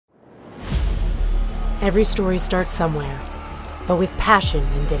Every story starts somewhere, but with passion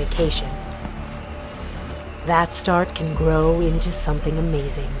and dedication. That start can grow into something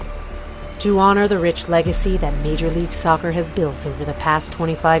amazing. To honor the rich legacy that Major League Soccer has built over the past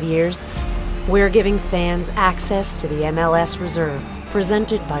 25 years, we're giving fans access to the MLS Reserve,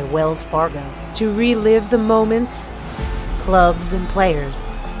 presented by Wells Fargo, to relive the moments, clubs, and players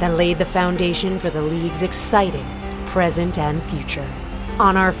that laid the foundation for the league's exciting present and future.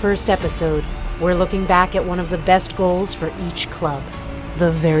 On our first episode, we're looking back at one of the best goals for each club,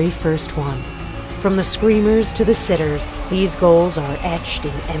 the very first one. From the screamers to the sitters, these goals are etched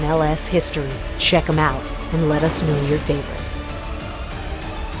in MLS history. Check them out and let us know your favorite.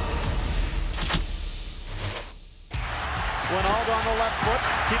 Ronaldo on the left foot,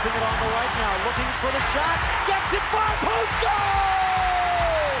 keeping it on the right now, looking for the shot, gets it far post, goal!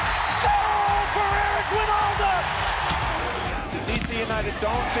 Goal for Eric Ronaldo! DC United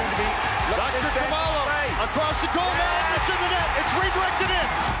don't seem to be looking to Kamalo, across the goal line, it's in the net, it's redirected in.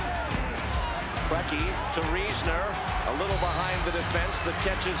 Fredy to Reisner, a little behind the defense that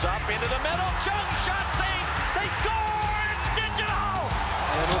catches up into the middle, shot save, they score, it's digital!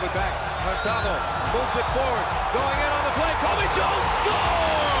 And they move it back, Montero moves it forward, going in on the play, Kobe Jones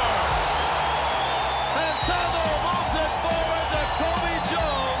score! Montero moves it forward to Kobe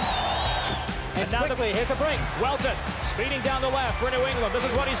Jones! And now quickly, here's a break, Welton speeding down the left for New England, this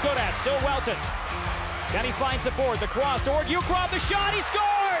is what he's good at, still Welton. Then he finds support, the cross toward Ukrob, the shot, he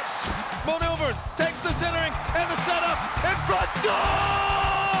scores! Maneuvers, takes the centering, and the setup, in front,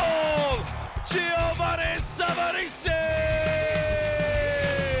 goal! Giovanni Savarese!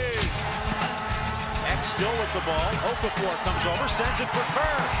 Still with the ball, Okafor comes over, sends it for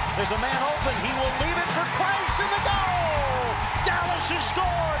Kerr. There's a man open, he will leave it for Kreis in the goal! Dallas has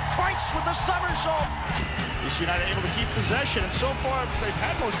scored, Kreis with the somersault. DC United able to keep possession, and so far they've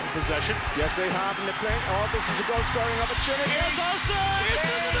had most of the possession. Yes, they have in the play. Oh, this is a goal scoring opportunity. It's in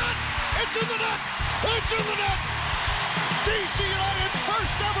the net! It's in the net! It's in the net! DC United's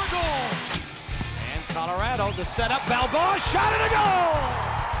first ever goal! And Colorado, the setup, Balboa, shot and a goal!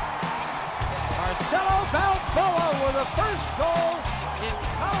 Marcelo Balboa with the first goal in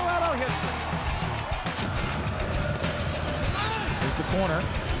Colorado history. Here's the corner,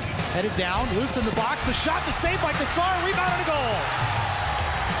 headed down, loose in the box, the shot, the save by Cassar, rebound and a goal.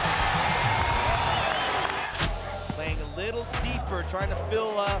 Playing a little deeper, trying to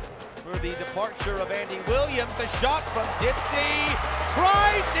fill for the departure of Andy Williams. A shot from Dipsy.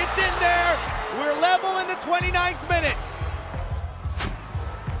 Price, it's in there. We're level in the 29th minute.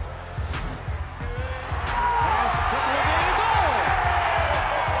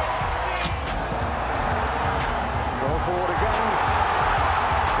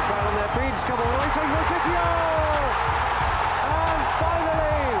 And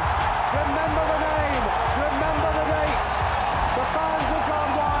finally, remember the name, remember the date. The fans have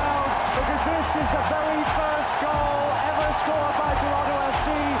gone wild because this is the very first goal ever scored by Toronto FC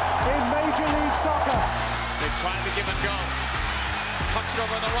in Major League Soccer. They're trying to give and go. Touched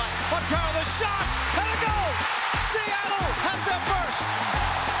over on the right. Montero, the shot, and a goal. Seattle has their first.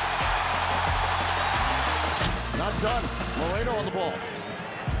 Not done. Moreno on the ball.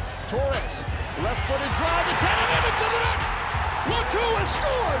 Torres, left-footed drive, it's headed in, it's in the net! Latou has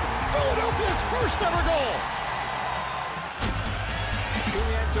scored! Philadelphia's first ever goal!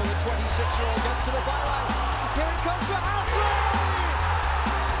 Julianto, the 26-year-old, gets to the byline. Here it comes to Hasley!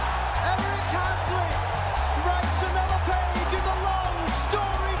 Eric Hasley writes another page in the long,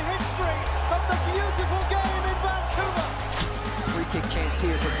 storied history of the beautiful game in Vancouver. Free kick chance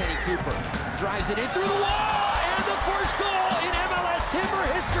here for Kenny Cooper. Drives it in through the wall, and the first goal in MLS Timber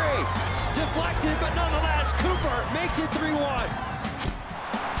history. Deflected, but nonetheless, Cooper makes it 3-1.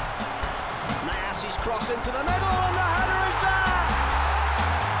 Niasi's cross into the middle, and the header is there!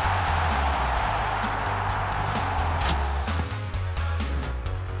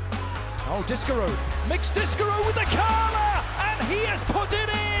 Oh, Discarode. Mixed Discarode with the corner, and he has put it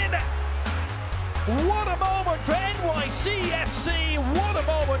in! What a moment for NYCFC. What a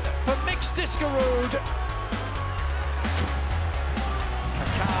moment for Mixed Discarode.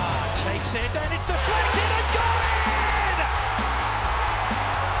 Kaka takes it, and it's deflected and gone in!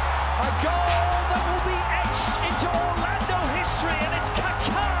 A goal that will be etched into Orlando history, and it's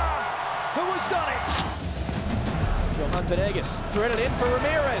Kaka who has done it. Johan Venegas threaded in for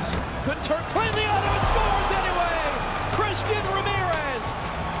Ramirez. Couldn't turn cleanly on him and scores anyway! Christian Ramirez!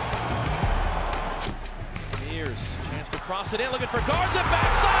 Mears, chance to cross it in, looking for Garza,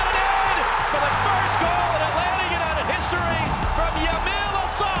 backside and in! For the first goal in Atlanta United history from Yamil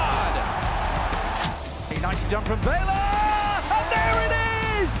Assad! Nicely done from Vela! And there it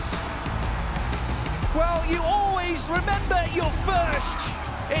is! you always remember your first.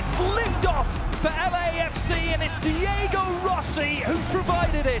 It's liftoff for LAFC, and it's Diego Rossi who's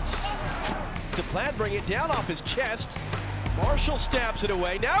provided it. To plan, bring it down off his chest. Marshall stabs it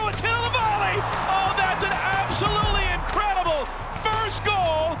away. Now it's hit on the volley. Oh, that's an absolutely incredible first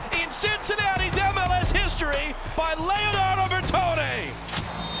goal in Cincinnati's MLS history by Leonardo Bertone.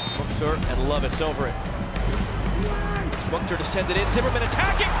 Mokhtar and Lovett's over it. Mokhtar to send it in. Zimmerman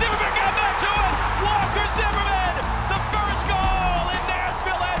attacking. Zimmerman got back to it. Walker Zimmerman, the first goal in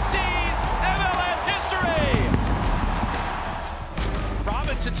Nashville SC's MLS history.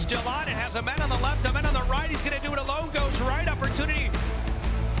 Robinson's still on it. Has a man on the left, a man on the right. He's going to do it alone. Goes right. Opportunity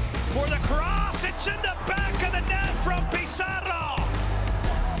for the cross. It's in the back of the net from Pizarro.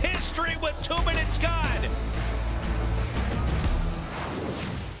 History with 2 minutes gone.